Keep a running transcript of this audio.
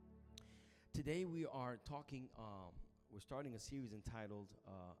Today we are talking, we're starting a series entitled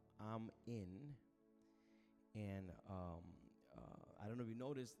I'm In. And I don't know if you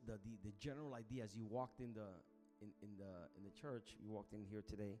noticed the general idea as you walked in the church, you walked in here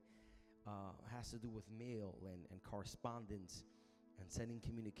today, has to do with mail and correspondence and sending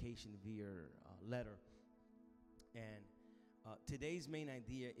communication via letter. And today's main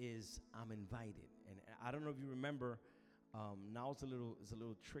idea is I'm invited. And I don't know if you remember, now it's a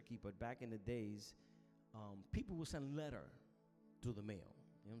little tricky, but back in the days, people would send letter through the mail.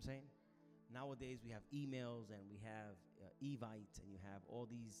 You know what I'm saying? Nowadays we have emails and we have Evite and you have all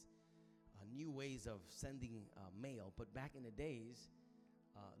these new ways of sending mail. But back in the days,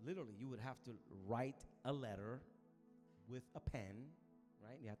 literally you would have to write a letter with a pen,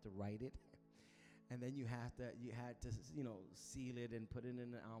 right? You have to write it. And then you had to seal it and put it in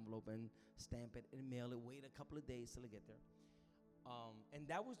an envelope and stamp it and mail it, wait a couple of days till it get there. And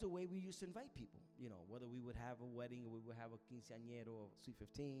that was the way we used to invite people, whether we would have a wedding or we would have a quinceañero or sweet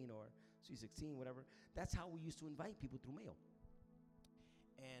 15 or sweet 16, whatever. That's how we used to invite people through mail.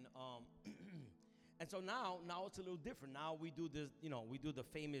 And and so now it's a little different. Now we do this, we do the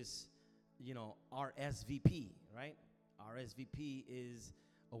famous, RSVP, right? RSVP is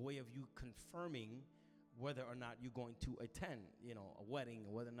a way of you confirming whether or not you're going to attend, a wedding,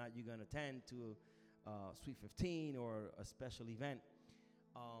 or whether or not you're going to attend to Sweet 15 or a special event.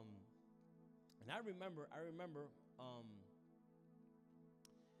 And I remember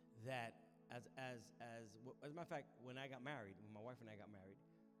that as a matter of fact, when I got married, when my wife and I got married,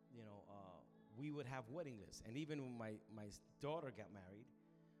 we would have wedding lists. And even when my daughter got married,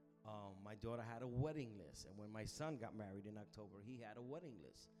 my daughter had a wedding list. And when my son got married in October, he had a wedding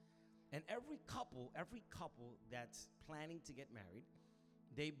list. And every couple that's planning to get married,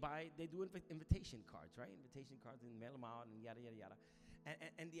 they do invitation cards, right? Invitation cards and mail them out and yada, yada, yada.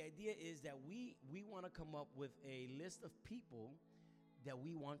 And the idea is that we want to come up with a list of people that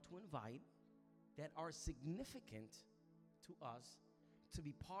we want to invite that are significant to us to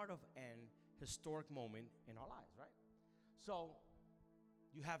be part of an historic moment in our lives, right? So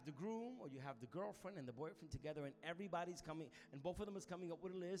you have the groom or you have the girlfriend and the boyfriend together, and everybody's coming, and both of them is coming up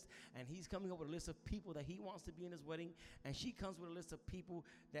with a list, and he's coming up with a list of people that he wants to be in his wedding, and she comes with a list of people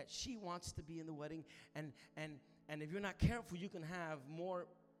that she wants to be in the wedding, and if you're not careful, you can have more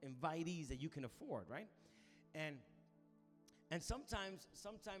invitees that you can afford, right? And sometimes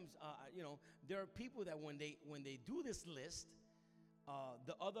there are people that when they do this list,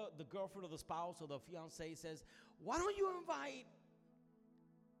 the girlfriend or the spouse or the fiance says, why don't you invite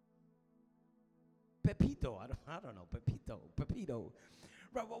Pepito, I don't know, Pepito.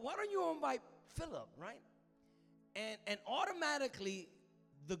 Right, well, why don't you invite Philip, right? And automatically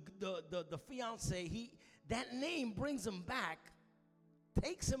the fiance, that name brings him back,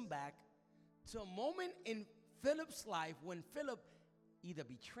 takes him back to a moment in Philip's life when Philip either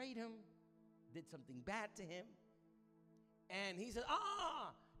betrayed him, did something bad to him, and he said,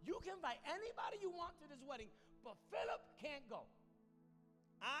 you can invite anybody you want to this wedding, but Philip can't go.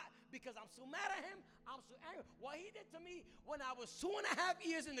 Because I'm so mad at him, I'm so angry. What he did to me when I was 2.5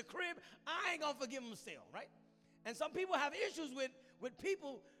 years in the crib, I ain't gonna forgive him still, right? And some people have issues with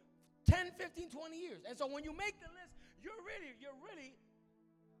people 10, 15, 20 years. And so when you make the list, you're really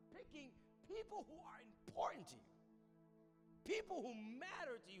picking people who are important to you. People who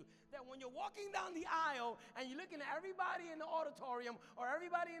matter to you. That when you're walking down the aisle and you're looking at everybody in the auditorium or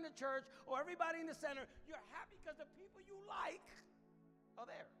everybody in the church or everybody in the center, you're happy because the people you like are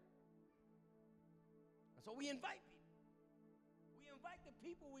there. And so we invite people. We invite the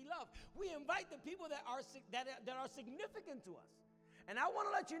people we love. We invite the people that are significant to us. And I want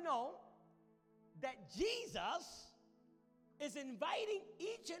to let you know that Jesus is inviting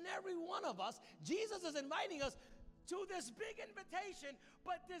each and every one of us. Jesus is inviting us to this big invitation,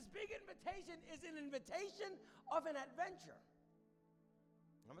 but this big invitation is an invitation of an adventure.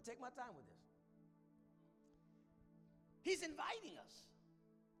 I'm going to take my time with this. He's inviting us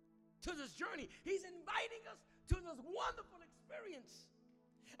to this journey. He's inviting us to this wonderful experience.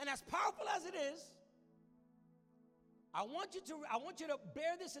 And as powerful as it is, I want you to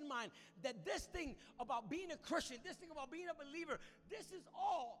bear this in mind, that this thing about being a Christian, this thing about being a believer, this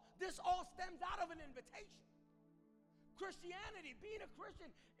all stems out of an invitation. Christianity, being a Christian,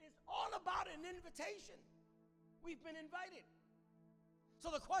 is all about an invitation. We've been invited.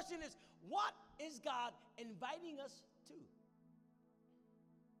 So the question is, what is God inviting us to?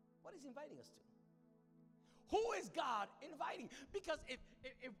 What is he inviting us to? Who is God inviting? Because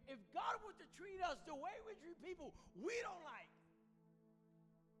if God were to treat us the way we treat people we don't like,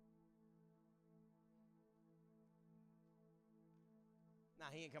 now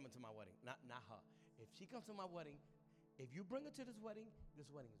he ain't coming to my wedding. Not her. If she comes to my wedding, if you bring her to this wedding is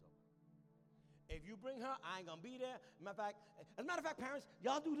over. If you bring her, I ain't gonna be there. As a matter of fact, parents,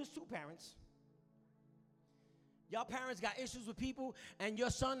 y'all do this too, parents. Y'all parents got issues with people, and your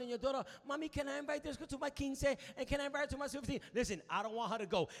son and your daughter, Mommy, can I invite this girl to my 15? And can I invite her to my 15? Listen, I don't want her to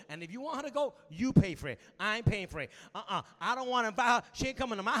go. And if you want her to go, you pay for it. I ain't paying for it. I don't want to invite her. She ain't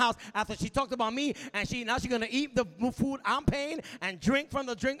coming to my house after she talked about me, and now she's going to eat the food I'm paying and drink from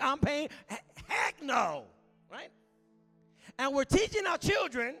the drink I'm paying. Heck no. Right? And we're teaching our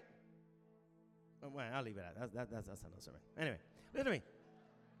children. Well, I'll leave it at that. That's another sermon. Anyway, listen to me.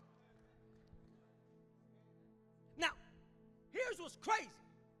 Now, here's what's crazy.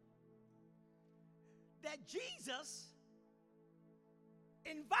 That Jesus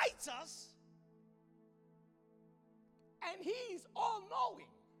invites us, and he's all-knowing.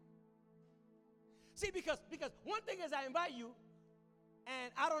 See, because one thing is I invite you,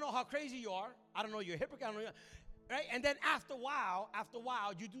 and I don't know how crazy you are. I don't know you're a hypocrite. I don't know right? And then after a while,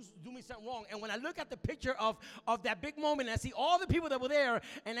 you do me something wrong. And when I look at the picture of that big moment, and I see all the people that were there,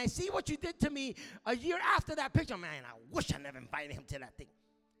 and I see what you did to me a year after that picture, man, I wish I never invited him to that thing.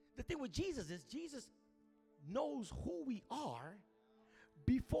 The thing with Jesus is Jesus knows who we are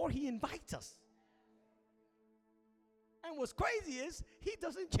before he invites us. And what's crazy is he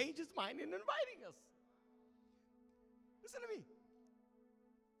doesn't change his mind in inviting us. Listen to me.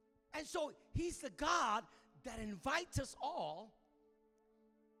 And so he's the God that invites us all,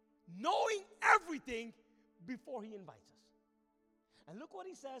 knowing everything before he invites us. And look what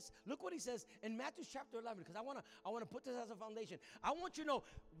he says. Look what he says in Matthew chapter 11, because I want to put this as a foundation. I want you to know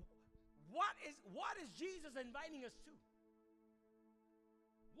what is Jesus inviting us to?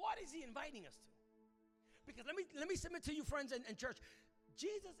 What is he inviting us to? Because let me submit to you, friends and church.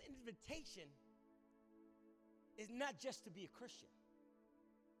 Jesus' invitation is not just to be a Christian.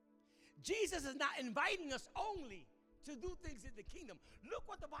 Jesus is not inviting us only to do things in the kingdom. Look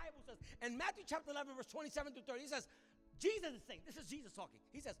what the Bible says. In Matthew chapter 11, verse 27 to 30, he says, Jesus is saying, this is Jesus talking.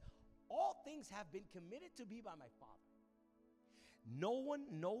 He says, all things have been committed to me by my Father. No one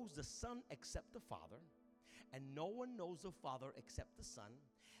knows the Son except the Father, and no one knows the Father except the Son,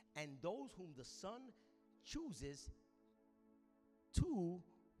 and those whom the Son chooses to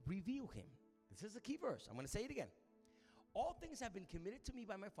reveal him. This is a key verse. I'm going to say it again. All things have been committed to me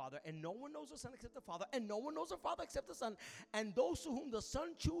by my Father, and no one knows the Son except the Father, and no one knows the Father except the Son, and those to whom the Son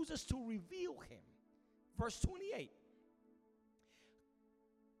chooses to reveal him. Verse 28.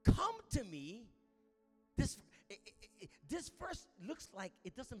 Come to me. This verse looks like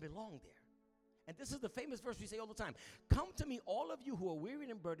it doesn't belong there. And this is the famous verse we say all the time. Come to me, all of you who are weary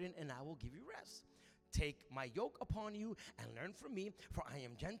and burdened, and I will give you rest. Take my yoke upon you and learn from me, for I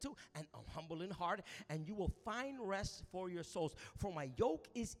am gentle and humble in heart, and you will find rest for your souls. For my yoke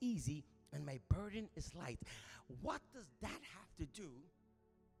is easy and my burden is light. What does that have to do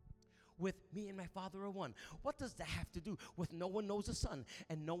with me and my Father are one? What does that have to do with no one knows the Son,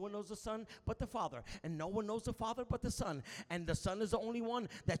 and no one knows the Son but the Father, and no one knows the Father but the Son, and the Son is the only one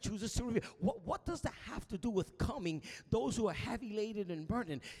that chooses to reveal? What does that have to do with coming those who are heavy laden and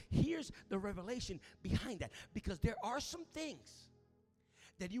burdened? Here's the revelation behind that, because there are some things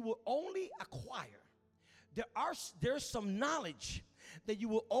that you will only acquire. There's some knowledge that you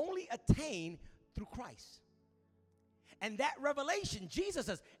will only attain through Christ. And that revelation, Jesus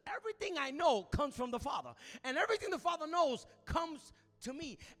says, everything I know comes from the Father. And everything the Father knows comes to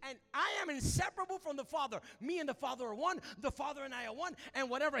me. And I am inseparable from the Father. Me and the Father are one. The Father and I are one.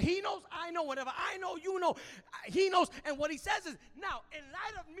 And whatever he knows, I know. Whatever I know, you know. He knows. And what he says is, now, in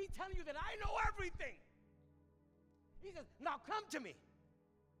light of me telling you that I know everything, he says, now come to me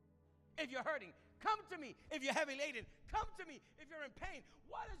if you're hurting. Come to me if you're heavy laden. Come to me if you're in pain.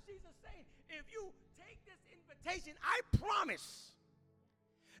 What is Jesus saying? If you take this invitation, I promise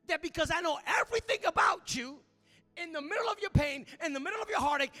that because I know everything about you, in the middle of your pain, in the middle of your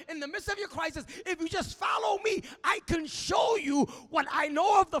heartache, in the midst of your crisis, if you just follow me, I can show you what I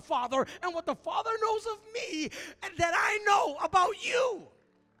know of the Father and what the Father knows of me and that I know about you.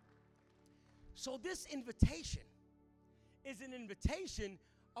 So this invitation is an invitation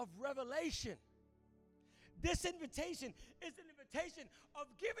of revelation. This invitation is an invitation of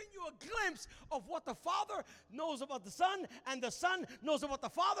giving you a glimpse of what the Father knows about the Son, and the Son knows about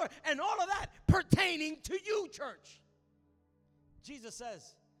the Father, and all of that pertaining to you, church. Jesus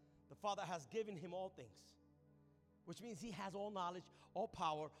says the Father has given him all things, which means he has all knowledge, all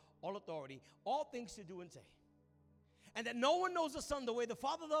power, all authority, all things to do and say. And that no one knows the Son the way the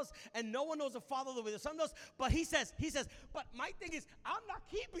Father does, and no one knows the Father the way the Son does. But he says, but my thing is, I'm not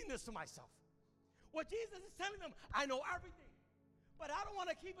keeping this to myself. What Jesus is telling them, I know everything, but I don't want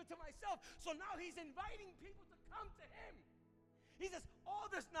to keep it to myself. So now he's inviting people to come to him. He says, all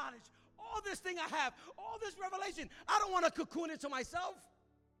this knowledge, all this thing I have, all this revelation, I don't want to cocoon it to myself.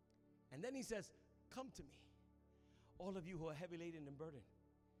 And then he says, come to me, all of you who are heavy laden and burdened,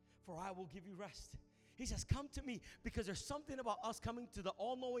 for I will give you rest. He says, come to me, because there's something about us coming to the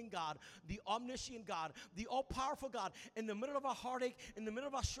all-knowing God, the omniscient God, the all-powerful God, in the middle of our heartache, in the middle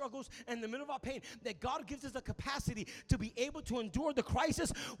of our struggles, in the middle of our pain, that God gives us the capacity to be able to endure the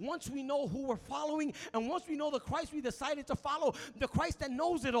crisis once we know who we're following, and once we know the Christ we decided to follow, the Christ that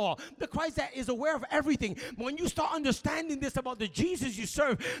knows it all, the Christ that is aware of everything. When you start understanding this about the Jesus you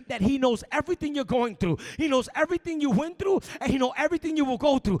serve, that he knows everything you're going through, he knows everything you went through, and he knows everything you will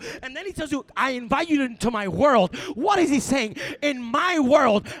go through. And then he tells you, I invite you into my world. What is he saying? In my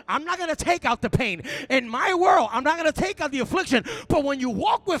world, I'm not going to take out the pain. In my world, I'm not going to take out the affliction. But when you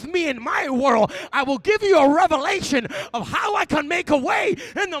walk with me in my world, I will give you a revelation of how I can make a way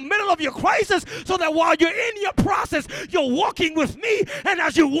in the middle of your crisis, so that while you're in your process, you're walking with me. And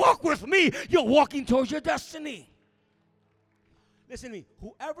as you walk with me, you're walking towards your destiny. Listen to me.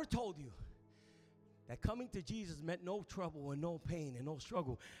 Whoever told you that coming to Jesus meant no trouble and no pain and no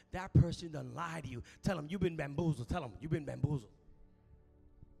struggle, that person done lied to you. Tell them you've been bamboozled. Tell them you've been bamboozled.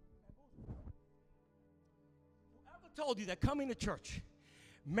 Whoever told you that coming to church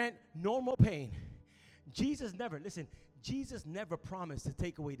meant no more pain, Jesus never promised to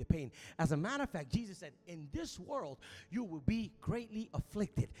take away the pain. As a matter of fact, Jesus said, in this world, you will be greatly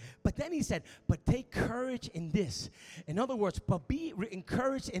afflicted. But then he said, but take courage in this. In other words, but be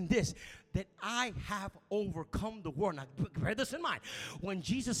encouraged in this, that I have overcome the world. Now, bear this in mind. When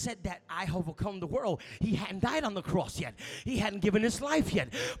Jesus said that I have overcome the world, he hadn't died on the cross yet. He hadn't given his life yet.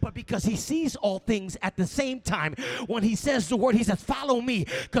 But because he sees all things at the same time, when he says the word, he says, follow me.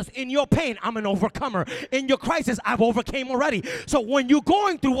 Because in your pain, I'm an overcomer. In your crisis, I've overcame already. So when you're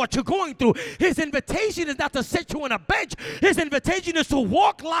going through what you're going through, his invitation is not to sit you on a bench. His invitation is to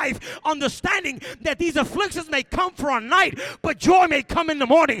walk life understanding that these afflictions may come for a night, but joy may come in the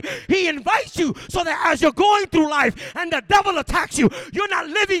morning. He invites you so that as you're going through life and the devil attacks you, you're not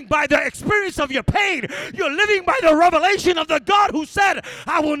living by the experience of your pain. You're living by the revelation of the God who said,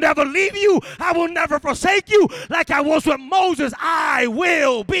 I will never leave you. I will never forsake you. Like I was with Moses, I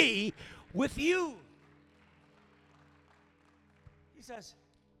will be with you. He says,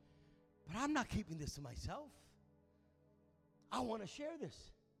 but I'm not keeping this to myself. I want to share this.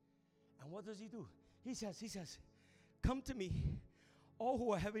 And what does he do? He says, come to me, all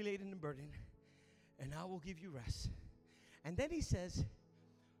who are heavy laden and burdened, and I will give you rest. And then he says,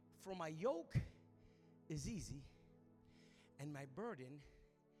 for my yoke is easy, and my burden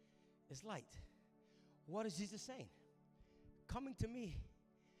is light. What is Jesus saying? Coming to me,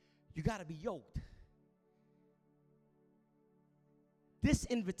 you got to be yoked. This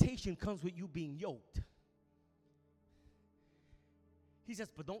invitation comes with you being yoked. He says,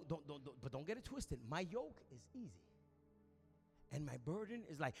 but don't get it twisted. My yoke is easy, and my burden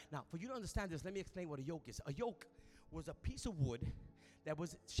is light. Now, for you to understand this, let me explain what a yoke is. A yoke was a piece of wood that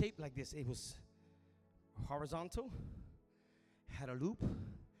was shaped like this. It was horizontal, had a loop.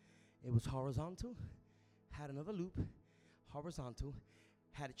 It was horizontal, had another loop, horizontal,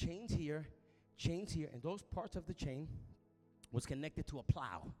 had chains here, and those parts of the chain was connected to a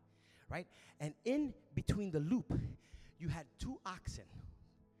plow, right? And in between the loop, you had two oxen,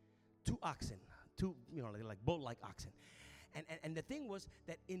 like bull-like oxen. And the thing was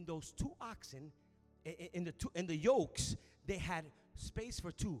that in those two oxen, in the yokes, they had space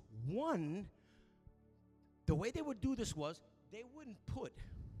for two. One, the way they would do this was they wouldn't put,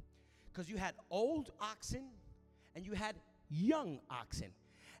 because you had old oxen and you had young oxen,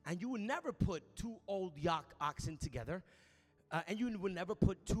 and you would never put two old oxen together. And you would never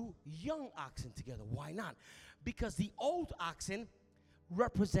put two young oxen together. Why not? Because the old oxen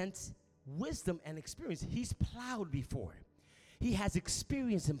represents wisdom and experience. He's plowed before. He has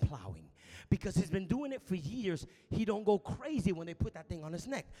experience in plowing. Because he's been doing it for years, he don't go crazy when they put that thing on his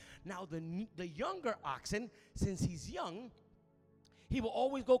neck. Now, the younger oxen, since he's young, he will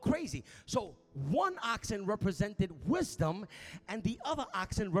always go crazy. So one oxen represented wisdom, and the other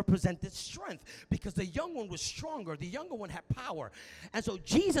oxen represented strength, because the young one was stronger. The younger one had power. And so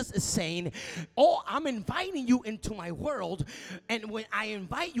Jesus is saying, oh, I'm inviting you into my world, and when I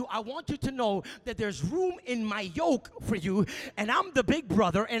invite you, I want you to know that there's room in my yoke for you, and I'm the big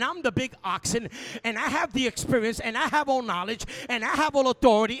brother, and I'm the big oxen, and I have the experience, and I have all knowledge, and I have all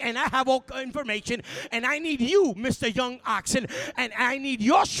authority, and I have all information, and I need you, Mr. Young Oxen, and I need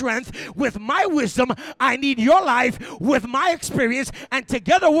your strength with my wisdom. I need your life with my experience. And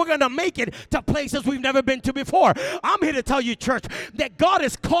together we're going to make it to places we've never been to before. I'm here to tell you, church, that God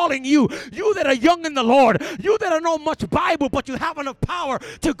is calling you. You that are young in the Lord. You that don't know much Bible, but you have enough power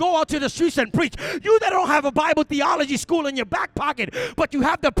to go out to the streets and preach. You that don't have a Bible theology school in your back pocket, but you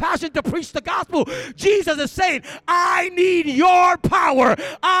have the passion to preach the gospel. Jesus is saying, I need your power.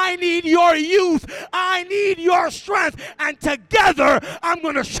 I need your youth. I need your strength. And together, I'm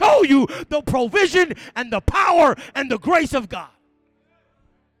going to show you the provision and the power and the grace of God.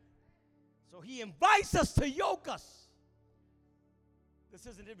 So he invites us to yoke us. This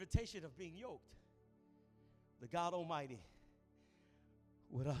is an invitation of being yoked. The God Almighty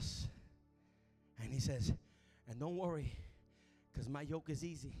with us. And he says, and don't worry, because my yoke is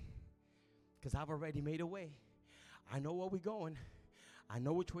easy. Because I've already made a way. I know where we're going. I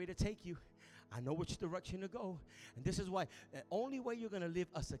know which way to take you. I know which direction to go. And this is why the only way you're going to live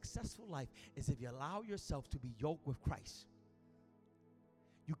a successful life is if you allow yourself to be yoked with Christ.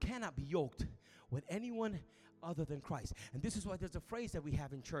 You cannot be yoked with anyone other than Christ. And this is why there's a phrase that we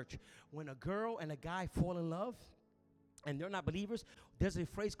have in church. When a girl and a guy fall in love and they're not believers, there's a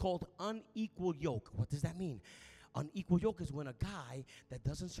phrase called unequal yoke. What does that mean? Unequal yoke is when a guy that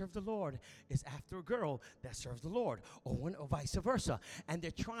doesn't serve the Lord is after a girl that serves the Lord, or vice versa. And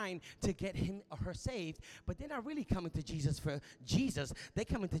they're trying to get him or her saved, but they're not really coming to Jesus for Jesus. They're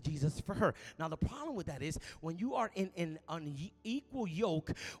coming to Jesus for her. Now, the problem with that is when you are in an unequal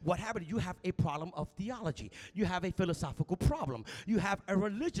yoke, what happens? You have a problem of theology. You have a philosophical problem. You have a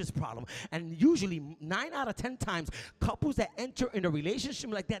religious problem. And usually 9 out of 10 times, couples that enter in a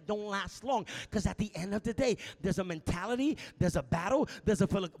relationship like that don't last long, because at the end of the day, there's a mentality, there's a battle, there's a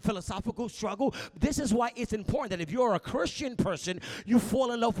philosophical struggle. This is why it's important that if you're a Christian person, you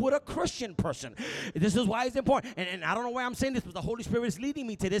fall in love with a Christian person. This is why it's important. And I don't know why I'm saying this, but the Holy Spirit is leading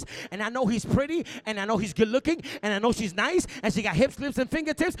me to this. And I know he's pretty, and I know he's good looking, and I know she's nice, and she got hips, lips, and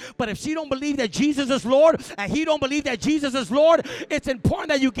fingertips. But if she don't believe that Jesus is Lord, and he don't believe that Jesus is Lord, it's important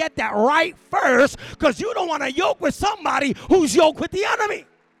that you get that right first, because you don't want to yoke with somebody who's yoked with the enemy.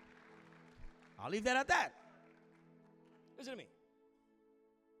 I'll leave that at that. Listen to me.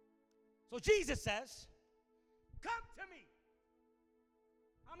 So Jesus says, come to me.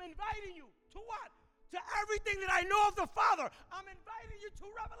 I'm inviting you to what? To everything that I know of the Father. I'm inviting you to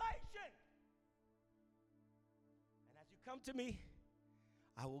revelation. And as you come to me,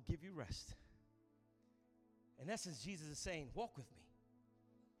 I will give you rest. In essence, Jesus is saying, walk with me.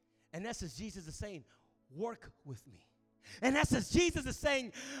 In essence, Jesus is saying, work with me. In essence, Jesus is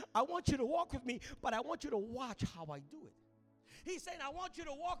saying, I want you to walk with me, but I want you to watch how I do it. He's saying, I want you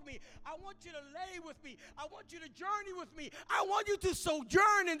to walk with me. I want you to lay with me. I want you to journey with me. I want you to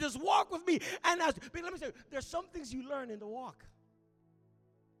sojourn and just walk with me. And but let me say, there's some things you learn in the walk.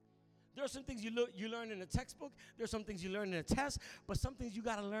 There are some things you learn in a textbook. There's some things you learn in a test. But some things you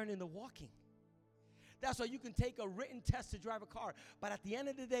got to learn in the walking. That's why you can take a written test to drive a car. But at the end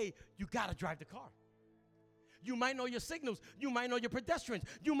of the day, you got to drive the car. You might know your signals. You might know your pedestrians.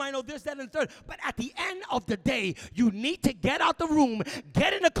 You might know this, that, and the third. But at the end of the day, you need to get out the room,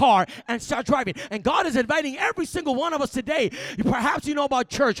 get in the car, and start driving. And God is inviting every single one of us today. Perhaps you know about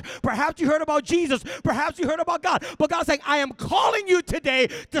church. Perhaps you heard about Jesus. Perhaps you heard about God. But God's saying, I am calling you today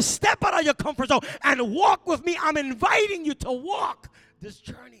to step out of your comfort zone and walk with me. I'm inviting you to walk this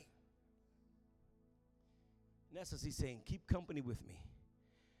journey. In essence, he's saying, keep company with me,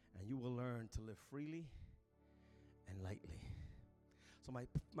 and you will learn to live freely and lightly. So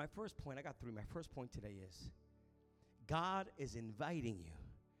my first point, I got three. My first point today is God is inviting you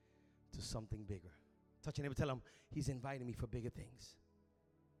to something bigger. Touch your neighbor, tell him he's inviting me for bigger things.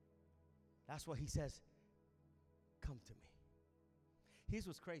 That's why he says, come to me. Here's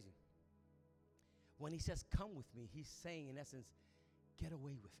what's crazy. When he says, come with me, he's saying, in essence, get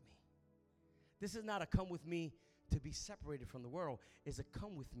away with me. This is not a come with me to be separated from the world. It's a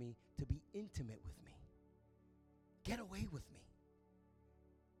come with me to be intimate with me. Get away with me.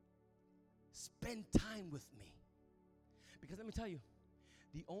 Spend time with me. Because let me tell you,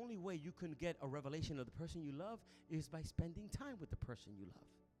 the only way you can get a revelation of the person you love is by spending time with the person you love.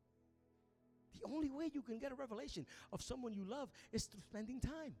 The only way you can get a revelation of someone you love is through spending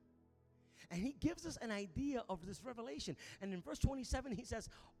time. And he gives us an idea of this revelation. And in verse 27, he says,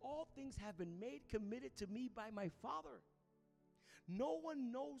 all things have been made committed to me by my Father. No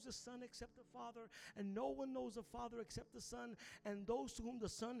one knows the Son except the Father, and no one knows the Father except the Son, and those to whom the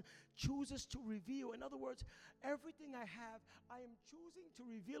Son chooses to reveal. In other words, everything I have, I am choosing to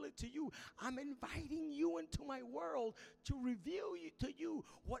reveal it to you. I'm inviting you into my world to reveal to you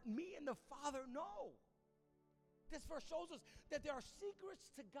what me and the Father know. This verse shows us that there are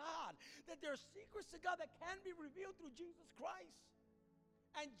secrets to God, that there are secrets to God that can be revealed through Jesus Christ.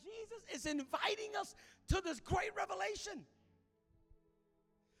 And Jesus is inviting us to this great revelation.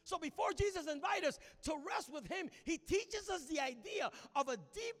 So before Jesus invites us to rest with him, he teaches us the idea of a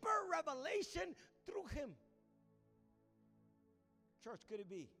deeper revelation through him. Church, could it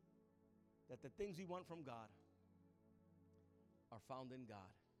be that the things we want from God are found in God,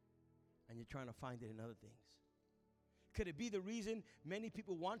 and you're trying to find it in other things? Could it be the reason many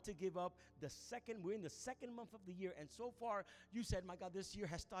people want to give up we're in the second month of the year, and so far you said, my God, this year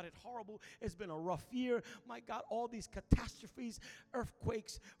has started horrible. It's been a rough year. My God, all these catastrophes,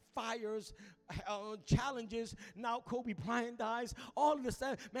 earthquakes, fires, challenges. Now Kobe Bryant dies. All of this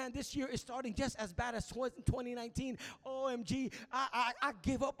stuff. Man, this year is starting just as bad as 2019. OMG, I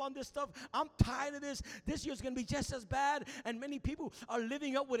give up on this stuff. I'm tired of this. This year's going to be just as bad. And many people are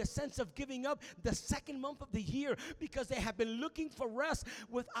living up with a sense of giving up the second month of the year because they have been looking for rest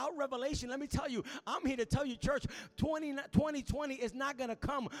without revelation. Let me tell you, I'm here to tell you, church, 2020 is not going to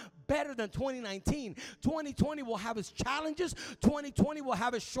come better than 2019. 2020 will have its challenges. 2020 will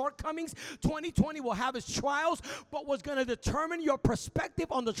have its shortcomings. 2020 will have its trials. But what's going to determine your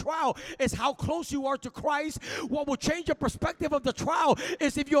perspective on the trial is how close you are to Christ. What will change your perspective of the trial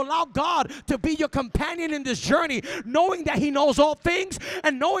is if you allow God to be your companion in this journey, knowing that he knows all things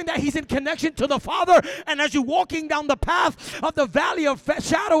and knowing that he's in connection to the Father. And as you're walking down the path of the valley of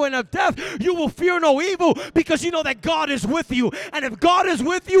shadow and of death, you will fear no evil because you know that God is with you. And if God is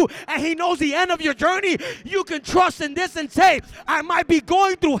with you and he knows the end of your journey, you can trust in this and say, I might be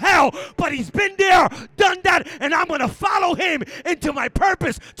going through hell, but he's been there, done that, and I'm going to follow him into my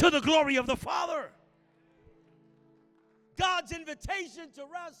purpose to the glory of the Father. God's invitation to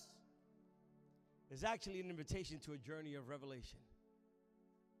rest is actually an invitation to a journey of revelation.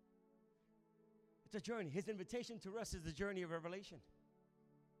 It's a journey. His invitation to rest is the journey of revelation.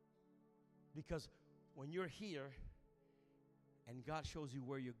 Because when you're here and God shows you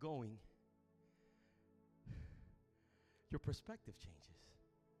where you're going, your perspective changes.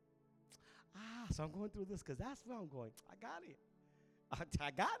 So I'm going through this because that's where I'm going. I got it.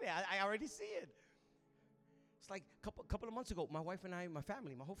 I got it. I already see it. It's like a couple of months ago, my wife and I, my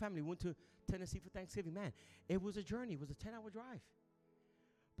whole family went to Tennessee for Thanksgiving. Man, it was a journey. It was a 10-hour drive.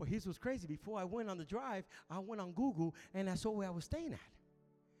 But here's what's crazy. Before I went on the drive, I went on Google and I saw where I was staying at.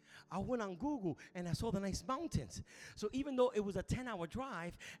 I went on Google and I saw the nice mountains. So even though it was a 10-hour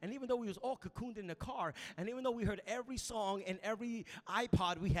drive, and even though we was all cocooned in the car, and even though we heard every song and every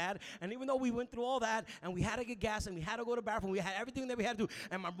iPod we had, and even though we went through all that, and we had to get gas, and we had to go to the bathroom, we had everything that we had to do,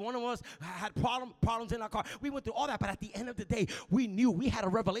 and one of us had problems in our car. We went through all that, but at the end of the day, we knew we had a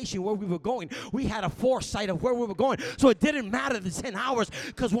revelation where we were going. We had a foresight of where we were going. So it didn't matter the 10 hours,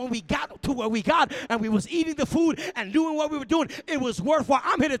 because when we got to where we got, and we was eating the food and doing what we were doing, it was worthwhile.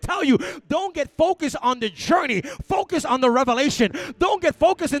 I'm here to tell you, don't get focused on the journey. Focus on the revelation. Don't get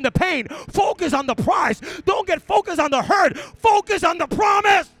focused in the pain. Focus on the prize. Don't get focused on the hurt. Focus on the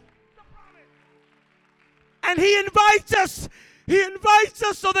promise. And he invites us. He invites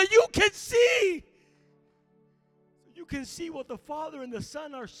us so that you can see. You can see what the Father and the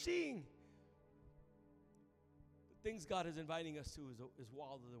Son are seeing. The things God is inviting us to is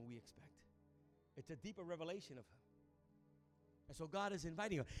wilder than we expect. It's a deeper revelation of him. And so God is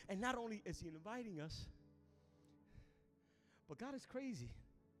inviting us. And not only is he inviting us, but God is crazy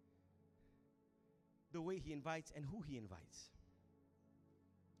the way he invites and who he invites.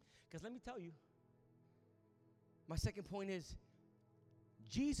 Because let me tell you, my second point is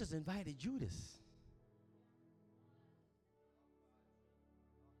Jesus invited Judas.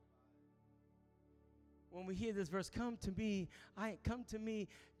 When we hear this verse, come to me,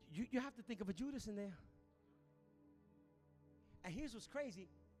 you have to think of a Judas in there. And here's what's crazy.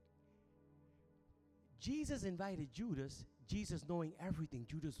 Jesus invited Judas, Jesus knowing everything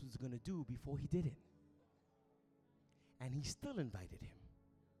Judas was going to do before he did it. And he still invited him.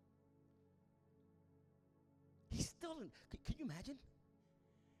 Can you imagine?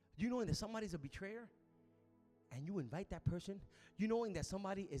 You knowing that somebody's a betrayer, and you invite that person? You knowing that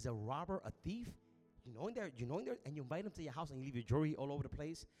somebody is a robber, a thief? You knowing they're, and you invite them to your house and you leave your jewelry all over the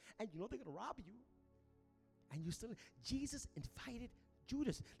place, and you know they're going to rob you. And you still, Jesus invited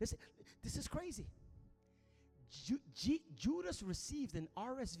Judas. Listen, this is crazy. Judas received an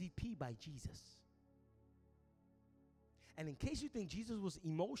RSVP by Jesus. And in case you think Jesus was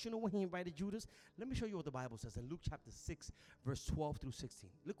emotional when he invited Judas, let me show you what the Bible says in Luke chapter 6, verse 12 through 16.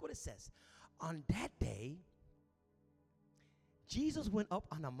 Look what it says. On that day, Jesus went up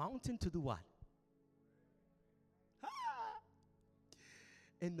on a mountain to do what?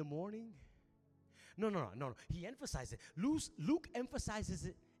 In the morning, No. He emphasizes it. Luke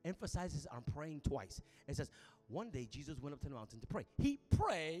emphasizes on praying twice. It says, one day Jesus went up to the mountain to pray. He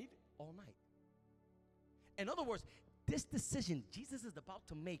prayed all night. In other words, this decision Jesus is about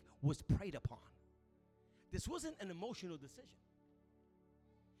to make was prayed upon. This wasn't an emotional decision.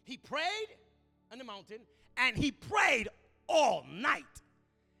 He prayed on the mountain, and he prayed all night.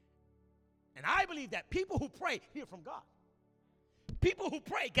 And I believe that people who pray hear from God. People who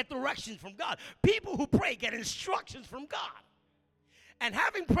pray get directions from God. People who pray get instructions from God. And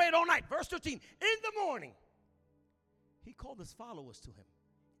having prayed all night, verse 13, in the morning, he called his followers to him.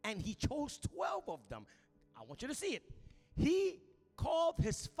 And he chose 12 of them. I want you to see it. He called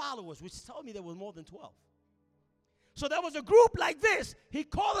his followers, which told me there was more than 12. So there was a group like this. He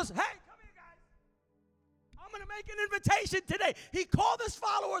called us, hey, come here, guys. I'm going to make an invitation today. He called his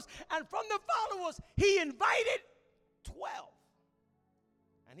followers, and from the followers, he invited 12.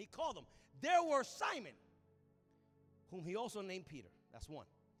 And he called them. There were Simon, whom he also named Peter. That's one.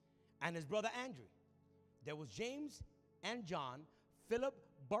 And his brother Andrew. There was James and John, Philip,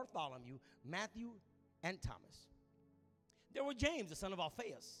 Bartholomew, Matthew, and Thomas. There was James, the son of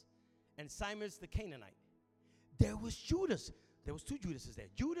Alphaeus, and Simon the Canaanite. There was Judas. There was two Judases there.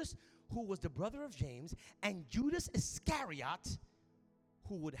 Judas, who was the brother of James, and Judas Iscariot,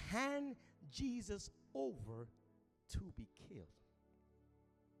 who would hand Jesus over to be killed.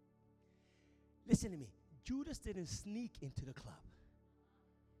 Listen to me. Judas didn't sneak into the club.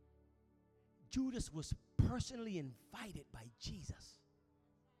 Judas was personally invited by Jesus.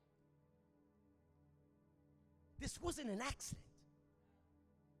 This wasn't an accident.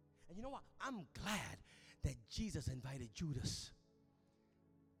 And you know what? I'm glad that Jesus invited Judas.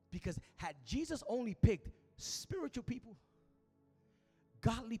 Because had Jesus only picked spiritual people,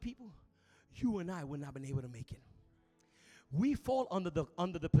 godly people, you and I would not have been able to make it. We fall under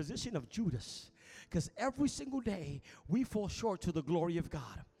the position of Judas, because every single day we fall short to the glory of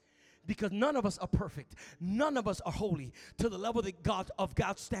God. Because none of us are perfect. None of us are holy to the level of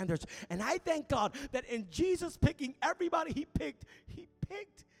God's standards. And I thank God that in Jesus picking everybody he picked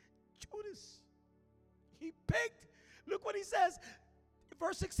Judas. He picked, look what he says,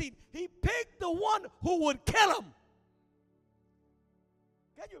 verse 16, he picked the one who would kill him.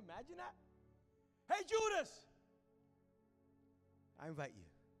 Can you imagine that? Hey, Judas, I invite you.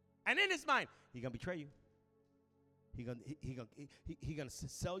 And in his mind, he's going to betray you. He's going to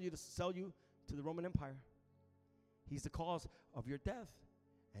sell you to the Roman Empire. He's the cause of your death.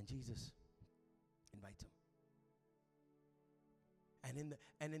 And Jesus invites him.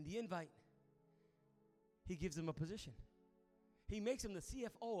 And in the invite, he gives him a position. He makes him the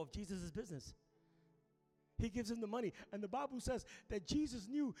CFO of Jesus' business. He gives him the money. And the Bible says that Jesus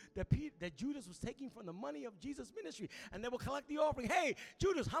knew that Judas was taking from the money of Jesus' ministry. And they will collect the offering. Hey,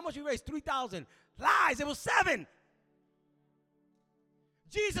 Judas, how much you raised? 3,000. Lies, it was 7.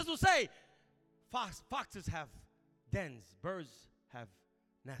 Jesus will say, foxes have dens, birds have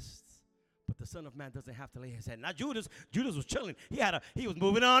nests, but the Son of Man doesn't have to lay his head. Now Judas was chilling. He was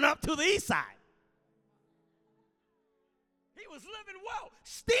moving on up to the east side. He was living well,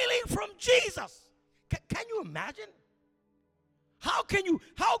 stealing from Jesus. Can you imagine? How can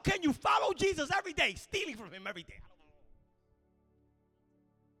you follow Jesus every day, stealing from him every day? I don't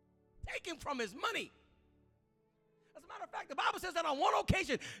know. Taking from his money. As a matter of fact, the Bible says that on one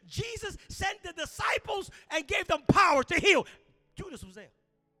occasion, Jesus sent the disciples and gave them power to heal. Judas was there,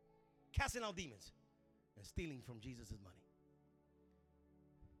 casting out demons and stealing from Jesus' money.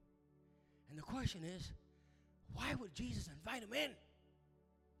 And the question is, why would Jesus invite him in?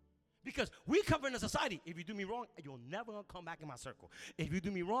 Because we cover in a society, if you do me wrong, you'll never come back in my circle. If you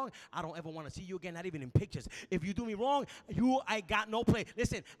do me wrong, I don't ever want to see you again, not even in pictures. If you do me wrong, I got no place.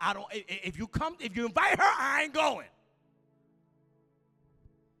 Listen, if you invite her, I ain't going.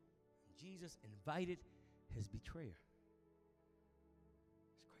 Jesus invited his betrayer.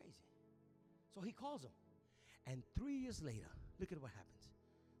 It's crazy. So he calls him. And 3 years later, look at what happens.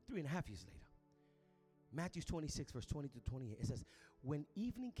 3.5 years later. Matthew 26, verse 20 to 28. It says, when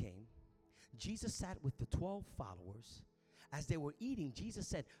evening came, Jesus sat with the 12 followers. As they were eating, Jesus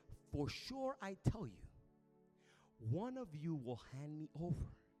said, for sure I tell you, one of you will hand me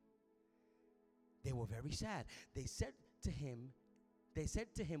over. They were very sad. They said to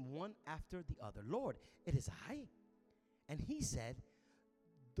him one after the other, Lord, it is I. And he said,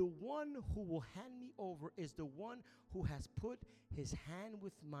 the one who will hand me over is the one who has put his hand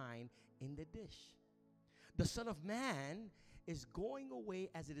with mine in the dish. The Son of Man is going away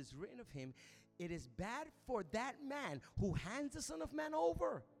as it is written of him. It is bad for that man who hands the Son of Man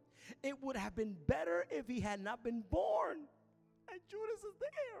over. It would have been better if he had not been born. And Judas is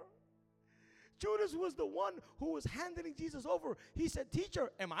there. Judas was the one who was handing Jesus over. He said,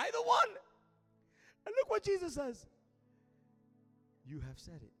 teacher, am I the one? And look what Jesus says. You have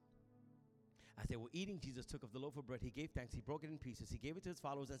said it. As they were eating, Jesus took of the loaf of bread. He gave thanks. He broke it in pieces. He gave it to his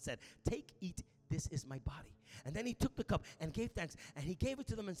followers and said, take, eat. This is my body. And then he took the cup and gave thanks. And he gave it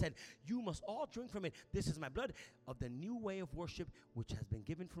to them and said, you must all drink from it. This is my blood of the new way of worship, which has been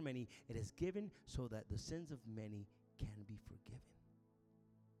given for many. It is given so that the sins of many can be forgiven.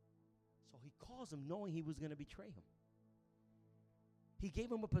 So he calls him knowing he was going to betray him. He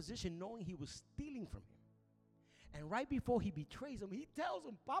gave him a position knowing he was stealing from him. And right before he betrays him, he tells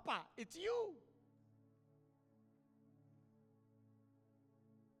him, Papa, it's you.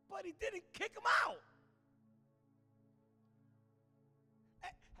 But he didn't kick him out.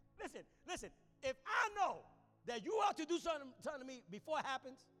 Listen, if I know that you ought to do something to me before it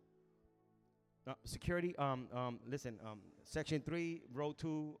happens. Security, listen, section 3, row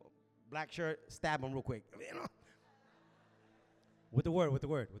 2, black shirt, stab him real quick. You know? With the word.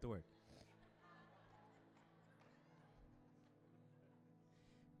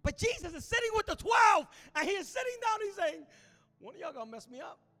 But Jesus is sitting with the 12, and he is sitting down, he's saying, one of y'all gonna mess me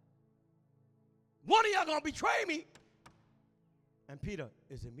up. One of y'all gonna betray me. And Peter,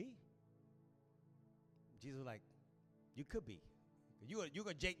 is it me? Jesus was like, you could be. You're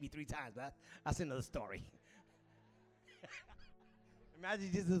gonna jake me 3 times, but that's another story.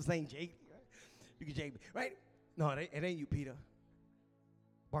 Imagine Jesus saying, Jake, right? You can jake me, right? No, it ain't you, Peter.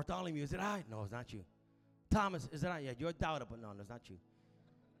 Bartholomew, is it I? No, it's not you. Thomas, is it I? Yeah, you're a doubter, but no, it's not you.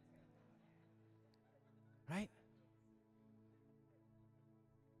 Right?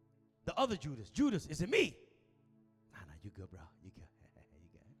 The other Judas, is it me? Nah, you good, bro. You good. You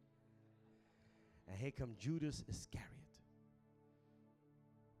good. And here comes Judas Iscariot.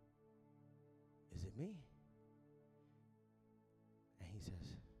 Is it me? And he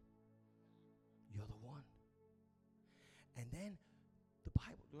says, you're the one. And then the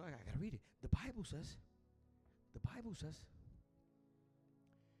Bible, I gotta read it. The Bible says,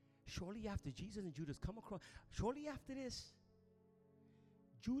 shortly after Jesus and Judas come across, shortly after this,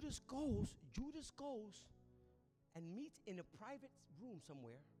 Judas goes and meets in a private room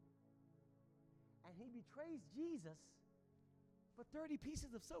somewhere, and he betrays Jesus for 30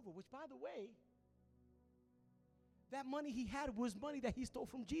 pieces of silver, which, by the way, that money he had was money that he stole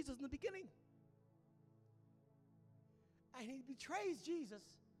from Jesus in the beginning. And he betrays Jesus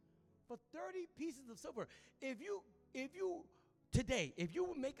for 30 pieces of silver. If you today, if you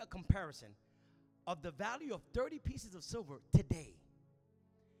would make a comparison of the value of 30 pieces of silver today,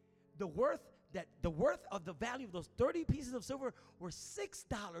 the worth of the value of those 30 pieces of silver were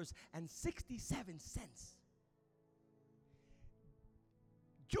 $6.67.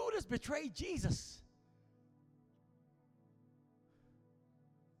 Judas betrayed Jesus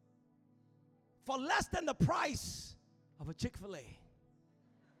for less than the price of a Chick-fil-A.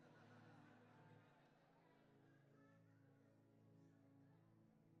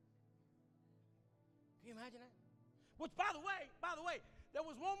 Can you imagine that? Which, by the way, there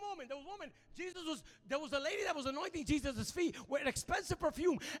was one woman, there was a lady that was anointing Jesus' feet with an expensive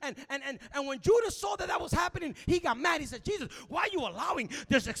perfume. And when Judas saw that was happening, he got mad. He said, Jesus, why are you allowing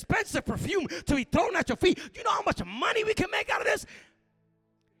this expensive perfume to be thrown at your feet? Do you know how much money we can make out of this?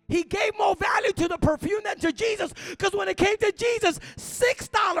 He gave more value to the perfume than to Jesus, because when it came to Jesus,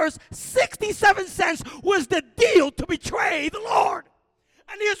 $6.67 was the deal to betray the Lord.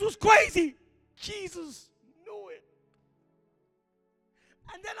 And this was crazy. Jesus knew it.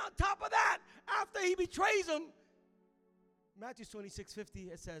 And then on top of that, after he betrays him, Matthew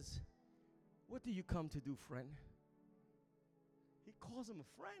 26:50, it says, what do you come to do, friend? He calls him a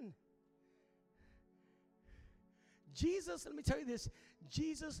friend. Jesus, let me tell you this,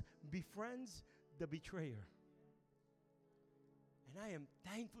 Jesus befriends the betrayer. And I am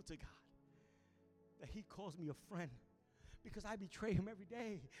thankful to God that he calls me a friend, because I betray him every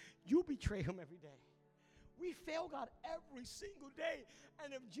day. You betray him every day. We fail God every single day.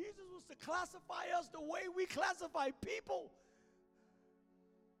 And if Jesus was to classify us the way we classify people,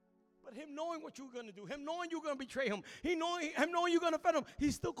 but him knowing what you're going to do, him knowing you're going to betray him, him knowing you're going to offend him,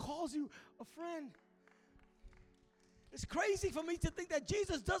 he still calls you a friend. It's crazy for me to think that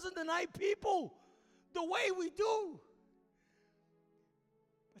Jesus doesn't deny people the way we do.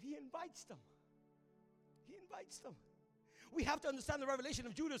 But he invites them. He invites them. We have to understand the revelation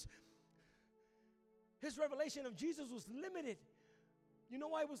of Judas. His revelation of Jesus was limited. You know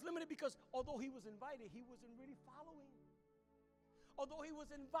why it was limited? Because although he was invited, he wasn't really following. Although he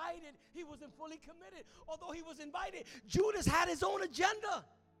was invited, he wasn't fully committed. Although he was invited, Judas had his own agenda.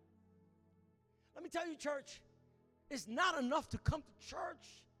 Let me tell you, church, it's not enough to come to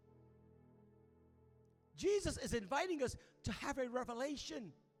church. Jesus is inviting us to have a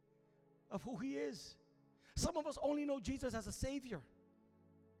revelation of who he is. Some of us only know Jesus as a Savior.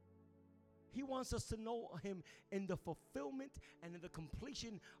 He wants us to know him in the fulfillment and in the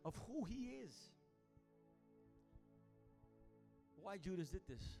completion of who he is. Why Judas did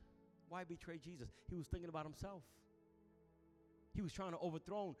this? Why betray Jesus? He was thinking about himself. He was trying to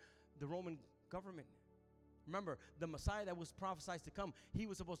overthrow the Roman government. Remember, the Messiah that was prophesied to come, he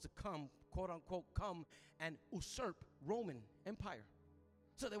was supposed to come, quote unquote, come and usurp Roman Empire.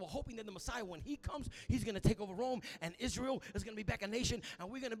 So they were hoping that the Messiah, when he comes, he's going to take over Rome, and Israel is going to be back a nation, and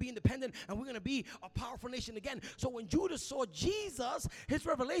we're going to be independent, and we're going to be a powerful nation again. So when Judas saw Jesus, his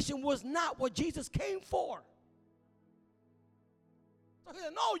revelation was not what Jesus came for. So he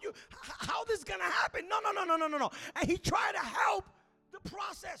said, no, how this is going to happen? No. And he tried to help the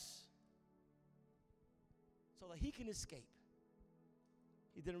process so that he can escape.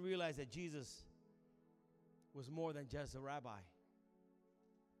 He didn't realize that Jesus was more than just a rabbi.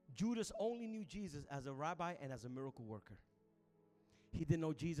 Judas only knew Jesus as a rabbi and as a miracle worker. He didn't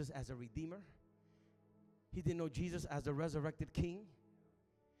know Jesus as a redeemer. He didn't know Jesus as the resurrected king.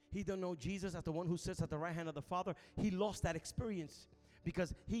 He didn't know Jesus as the one who sits at the right hand of the Father. He lost that experience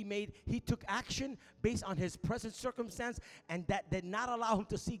because he took action based on his present circumstance, and that did not allow him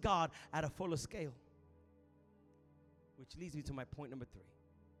to see God at a fuller scale. Which leads me to my point number 3.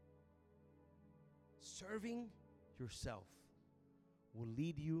 Serving yourself will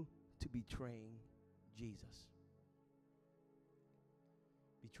lead you to betraying Jesus.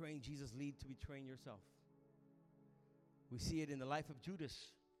 Betraying Jesus leads to betraying yourself. We see it in the life of Judas.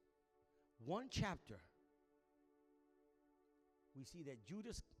 One chapter, we see that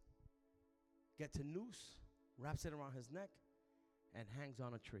Judas gets a noose, wraps it around his neck, and hangs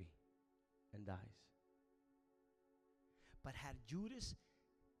on a tree and dies. But had Judas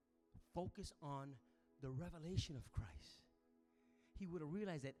focused on the revelation of Christ, he would have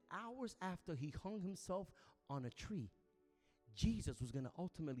realized that hours after he hung himself on a tree, Jesus was going to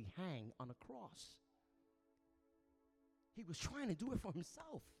ultimately hang on a cross. He was trying to do it for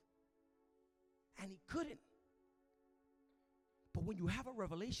himself, and he couldn't. But when you have a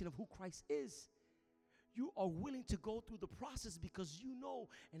revelation of who Christ is, you are willing to go through the process because you know,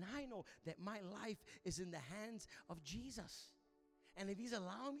 and I know, that my life is in the hands of Jesus. And if he's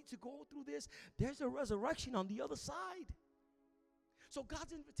allowing me to go through this, there's a resurrection on the other side. So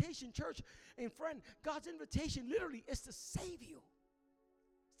God's invitation, church and friend, God's invitation literally is to save you.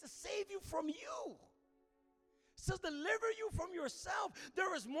 It's to save you from you. It's to deliver you from yourself.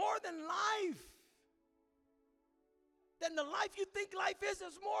 There is more than life. Than the life you think life is.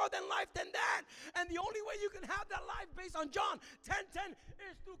 There's more than life than that. And the only way you can have that life based on John 10:10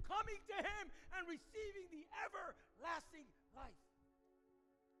 is through coming to him and receiving the everlasting life.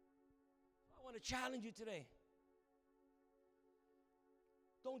 I want to challenge you today.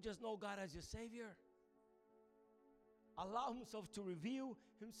 Don't just know God as your Savior. Allow himself to reveal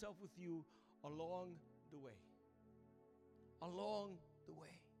himself with you along the way. Along the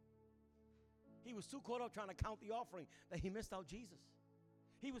way. He was too caught up trying to count the offering that he missed out Jesus.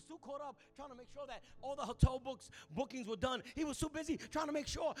 He was too caught up trying to make sure that all the hotel bookings were done. He was too busy trying to make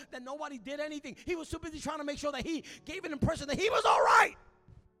sure that nobody did anything. He was too busy trying to make sure that he gave an impression that he was all right.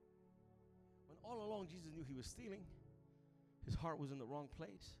 When all along Jesus knew he was stealing. His heart was in the wrong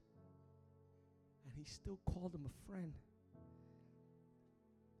place. And he still called him a friend.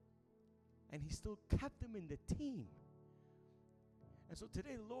 And he still kept him in the team. And so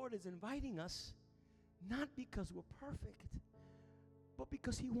today the Lord is inviting us, not because we're perfect, but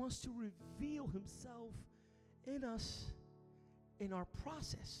because he wants to reveal himself in us in our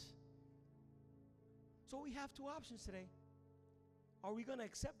process. So we have 2 options today. Are we going to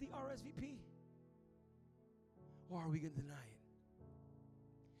accept the RSVP? Or are we going to deny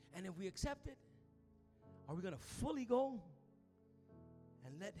it? And if we accept it, are we going to fully go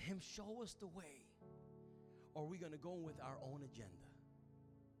and let him show us the way? Or are we going to go with our own agenda?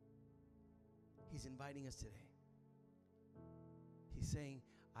 He's inviting us today. He's saying,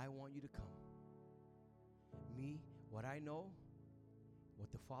 I want you to come. Me, what I know,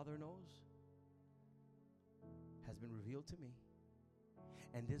 what the Father knows, has been revealed to me.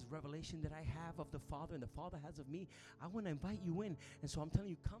 And this revelation that I have of the Father and the Father has of me, I want to invite you in. And so I'm telling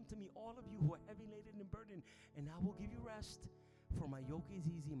you, come to me, all of you who are heavy laden and burdened, and I will give you rest. For my yoke is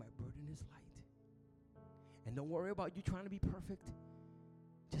easy, my burden is light. And don't worry about you trying to be perfect.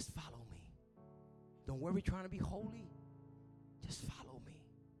 Just follow me. Don't worry trying to be holy. Just follow me.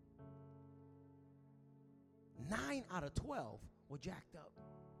 9 out of 12 were jacked up.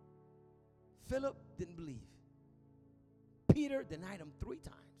 Philip didn't believe. Peter denied him 3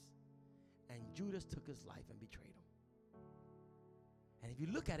 times. And Judas took his life and betrayed him. And if you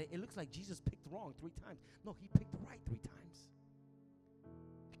look at it, it looks like Jesus picked wrong 3 times. No, he picked right 3 times.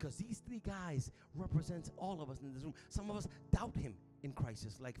 Because these 3 guys represent all of us in this room. Some of us doubt him in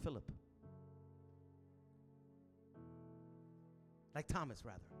crisis, like Philip. Like Thomas,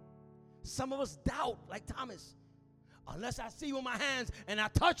 rather. Some of us doubt, like Thomas. Unless I see with my hands and I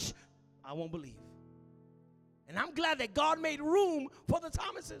touch, I won't believe. And I'm glad that God made room for the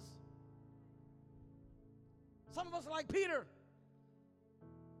Thomases. Some of us are like Peter.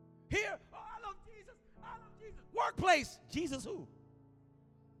 Here, oh, I love Jesus. I love Jesus. Workplace, Jesus who?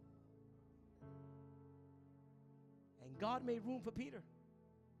 And God made room for Peter.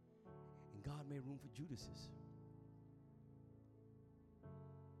 And God made room for Judas's.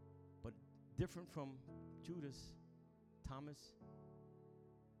 But different from Judas, Thomas,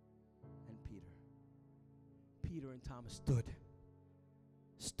 and Peter. Peter and Thomas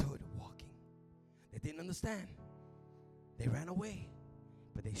stood walking. They didn't understand. They ran away,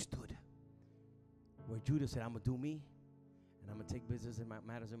 but they stood. Where Judas said, I'm going to do me, and I'm going to take business in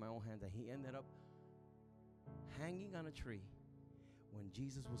matters in my own hands. And he ended up hanging on a tree when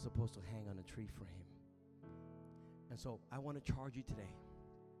Jesus was supposed to hang on a tree for him. And so I want to charge you today.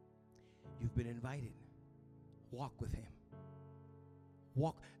 You've been invited. Walk with him.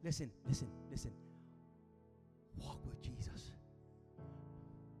 Walk. Listen. Walk with Jesus.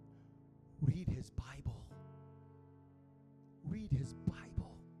 Read his Bible. Read his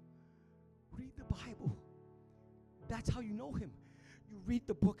Bible. Read the Bible. That's how you know him. You read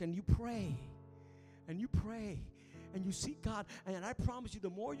the book and you pray. And you pray. And you seek God. And I promise you, the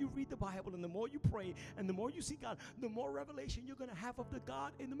more you read the Bible and the more you pray and the more you seek God, the more revelation you're going to have of the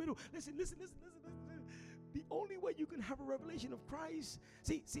God in the middle. Listen. The only way you can have a revelation of Christ,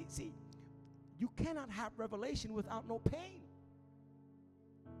 see, you cannot have revelation without no pain.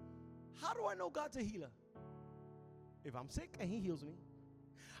 How do I know God's a healer? If I'm sick and he heals me.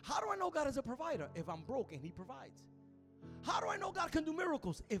 How do I know God is a provider? If I'm broke and he provides. How do I know God can do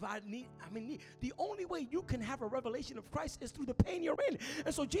miracles? If I need. The only way you can have a revelation of Christ is through the pain you're in.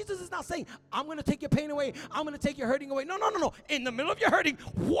 And so Jesus is not saying, I'm going to take your pain away. I'm going to take your hurting away. No. In the middle of your hurting,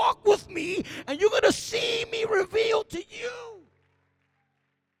 walk with me and you're going to see me revealed to you.